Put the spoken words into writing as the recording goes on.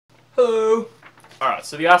Hello! Alright,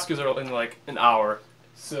 so the Oscars are in like an hour,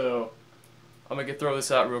 so I'm gonna throw this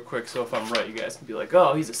out real quick so if I'm right you guys can be like,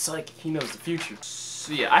 oh, he's a psychic, he knows the future.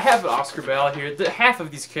 So yeah, I have an Oscar ballot here. Half of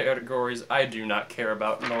these categories I do not care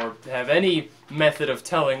about, nor have any method of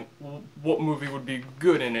telling what movie would be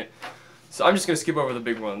good in it. So I'm just gonna skip over the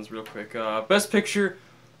big ones real quick. Best Picture,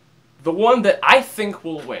 the one that I think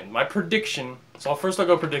will win. My prediction, so first I'll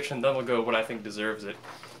go prediction, then I'll go what I think deserves it.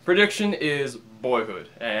 Prediction is Boyhood,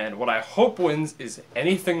 and what I hope wins is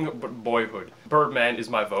anything but Boyhood. Birdman is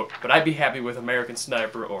my vote, but I'd be happy with American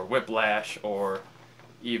Sniper or Whiplash or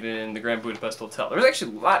even The Grand Budapest Hotel. There's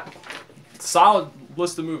actually a lot, solid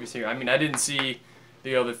list of movies here. I mean, I didn't see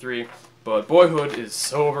the other three, but Boyhood is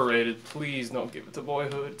so overrated. Please don't give it to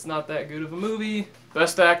Boyhood. It's not that good of a movie.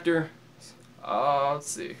 Best Actor. Let's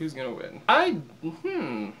see, who's gonna win?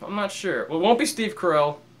 I'm not sure. Well, it won't be Steve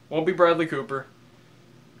Carell. Won't be Bradley Cooper.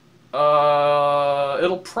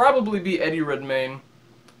 It'll probably be Eddie Redmayne,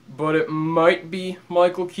 but it might be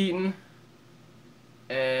Michael Keaton.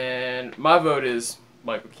 And my vote is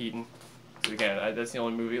Michael Keaton. So again, that's the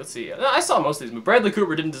only movie. Let's see. I saw most of these movies. Bradley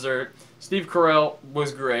Cooper didn't deserve it. Steve Carell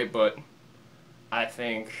was great, but I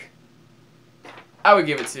think I would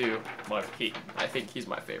give it to Michael Keaton. I think he's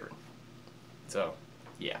my favorite. So,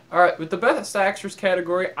 yeah. Alright, with the Best Actress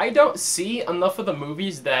category, I don't see enough of the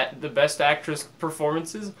movies that the Best Actress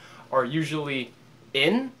performances are usually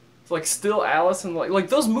in. It's like Still Alice and like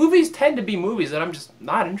those movies tend to be movies that I'm just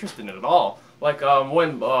not interested in at all. Like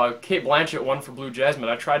when Cate Blanchett won for Blue Jasmine,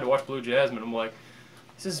 I tried to watch Blue Jasmine. I'm like,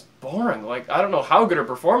 this is boring. Like, I don't know how good her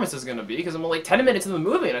performance is going to be because I'm like 10 minutes in the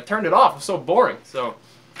movie and I turned it off. It was so boring. So,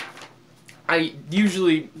 I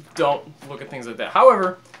usually don't look at things like that.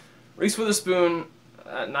 However, Reese Witherspoon,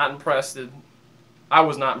 not impressed. I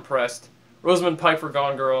was not impressed. Rosamund Pike for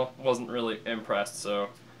Gone Girl, wasn't really impressed, so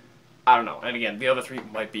I don't know. And again, the other three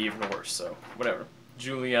might be even worse, so whatever.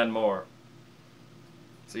 Julianne Moore.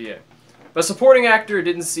 So yeah. Best Supporting Actor,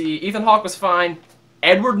 didn't see. Ethan Hawke was fine.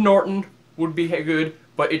 Edward Norton would be good,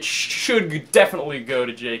 but it should definitely go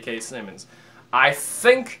to J.K. Simmons. I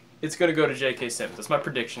think it's going to go to J.K. Simmons. That's my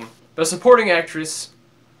prediction. Best Supporting Actress,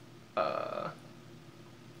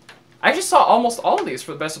 I just saw almost all of these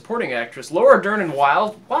for the Best Supporting Actress. Laura Dern in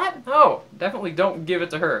Wild? What? No, definitely don't give it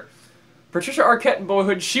to her. Patricia Arquette in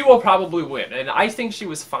Boyhood, she will probably win, and I think she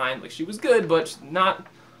was fine. Like, she was good, but not...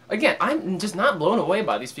 Again, I'm just not blown away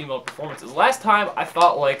by these female performances. Last time, I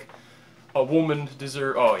thought, like, a woman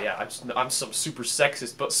deserved... Oh, yeah, I'm some super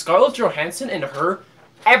sexist, but Scarlett Johansson and her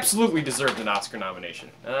absolutely deserved an Oscar nomination.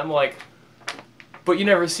 And I'm like... But you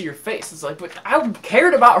never see her face. It's like, but I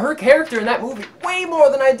cared about her character in that movie way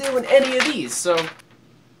more than I do in any of these. So,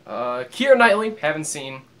 Keira Knightley, haven't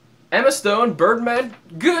seen. Emma Stone, Birdman,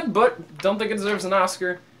 good, but don't think it deserves an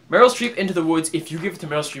Oscar. Meryl Streep, Into the Woods. If you give it to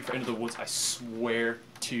Meryl Streep for Into the Woods, I swear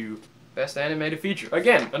to Best Animated Feature.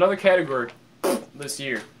 Again, another category this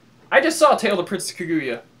year. I just saw Tale of the Princess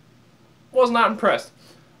Kaguya. Was not impressed.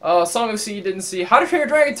 Song of the Sea, didn't see. How to Train Your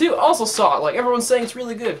Dragon 2, also saw it. Like, everyone's saying it's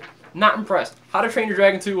really good. Not impressed. How to Train Your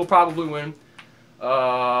Dragon 2 will probably win.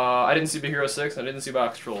 I didn't see Big Hero 6. I didn't see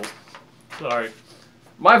Box Trolls. Sorry.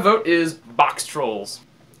 My vote is Box Trolls.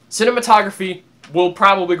 Cinematography will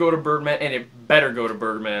probably go to Birdman, and it better go to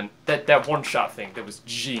Birdman. That one-shot thing, that was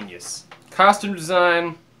genius. Costume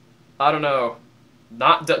design, I don't know.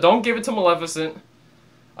 Don't give it to Maleficent.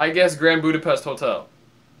 I guess Grand Budapest Hotel.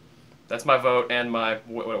 That's my vote and my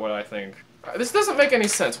what I think. This doesn't make any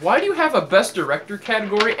sense. Why do you have a Best Director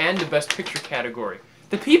category and a Best Picture category?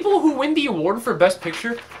 The people who win the award for Best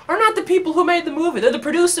Picture are not the people who made the movie. They're the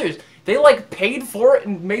producers. They, like, paid for it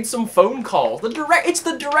and made some phone calls. It's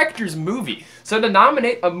the director's movie. So to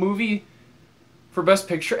nominate a movie for Best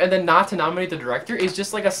Picture and then not to nominate the director is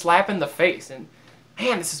just like a slap in the face. And,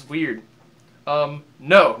 man, this is weird. No,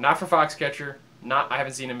 not for Foxcatcher. I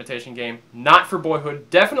haven't seen Imitation Game. Not for Boyhood.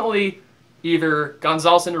 Definitely either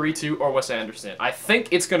Gonzalez Inarritu or Wes Anderson. I think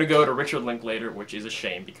it's going to go to Richard Linklater, which is a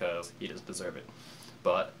shame because he doesn't deserve it.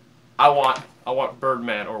 But I want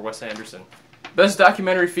Birdman or Wes Anderson. Best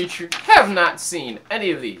Documentary Feature, have not seen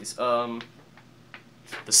any of these. The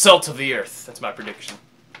Salt of the Earth, that's my prediction.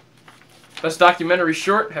 Best Documentary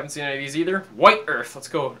Short, haven't seen any of these either. White Earth, let's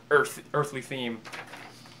go earthly theme.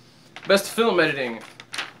 Best Film Editing.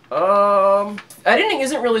 Editing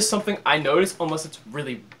isn't really something I notice unless it's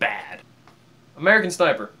really bad. American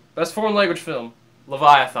Sniper, Best Foreign Language Film,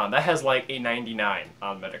 Leviathan. That has like a 99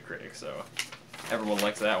 on Metacritic, so everyone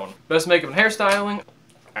likes that one. Best Makeup and Hairstyling.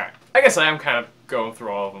 Alright, I guess I am kind of going through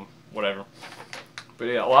all of them, whatever. But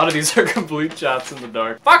yeah, a lot of these are complete shots in the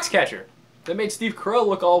dark. Foxcatcher. They made Steve Carell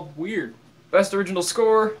look all weird. Best Original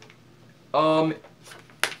Score.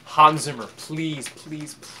 Hans Zimmer, please,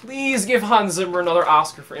 please, please give Hans Zimmer another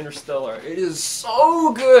Oscar for Interstellar. It is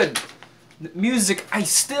so good. The music I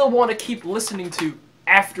still want to keep listening to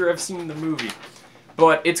after I've seen the movie.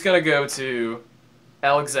 But it's going to go to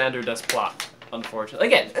Alexander Desplat, unfortunately.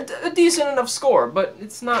 Again, a decent enough score, but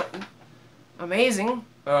it's not amazing.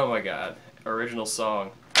 Oh my god. Original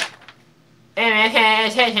song.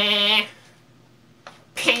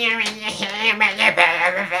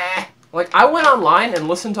 Like, I went online and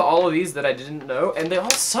listened to all of these that I didn't know, and they all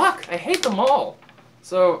suck. I hate them all.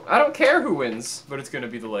 So, I don't care who wins, but it's gonna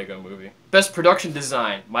be the Lego Movie. Best production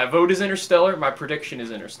design. My vote is Interstellar, my prediction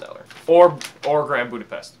is Interstellar. Or Grand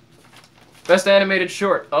Budapest. Best animated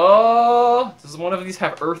short. Oh, does one of these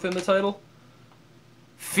have Earth in the title?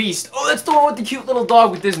 Feast. Oh, that's the one with the cute little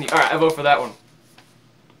dog with Disney. Alright, I vote for that one.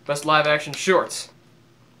 Best live action shorts.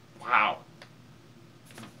 Wow.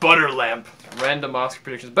 Butter Lamp. Random Oscar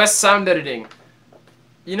predictions. Best sound editing.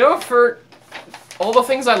 You know, for all the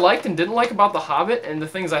things I liked and didn't like about The Hobbit, and the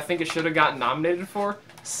things I think it should have gotten nominated for,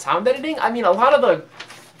 sound editing, I mean, a lot of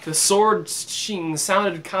the sword shing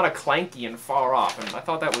sounded kind of clanky and far off, and I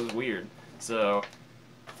thought that was weird. So,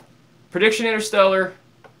 prediction Interstellar,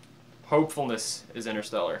 hopefulness is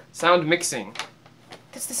Interstellar. Sound mixing.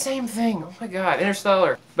 It's the same thing. Oh my god,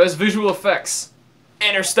 Interstellar. Best visual effects.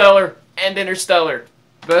 Interstellar and Interstellar.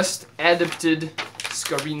 Best adapted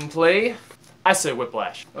screenplay. I say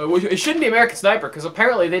Whiplash. It shouldn't be American Sniper, because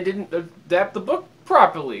apparently they didn't adapt the book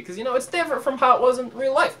properly, because, you know, it's different from how it was in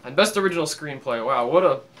real life. And best original screenplay. Wow, what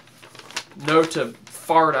a note to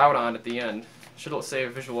fart out on at the end. Should have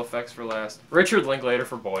saved visual effects for last. Richard Linklater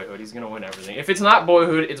for Boyhood. He's gonna win everything. If it's not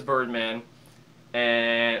Boyhood, it's Birdman.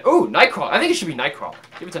 And ooh, Nightcrawler. I think it should be Nightcrawler.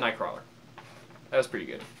 Give it to Nightcrawler. That was pretty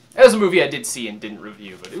good. That was a movie I did see and didn't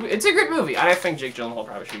review, but it's a good movie. I think Jake Gyllenhaal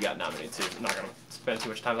probably should have got nominated too. I'm not gonna spend too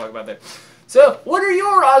much time talking about that. So, what are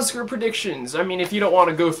your Oscar predictions? I mean, if you don't want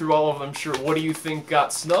to go through all of them, sure. What do you think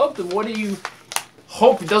got snubbed, and what do you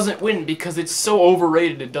hope doesn't win because it's so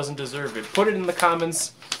overrated it doesn't deserve it? Put it in the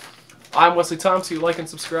comments. I'm Wesley Thompson. Like and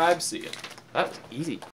subscribe. See ya. That was easy.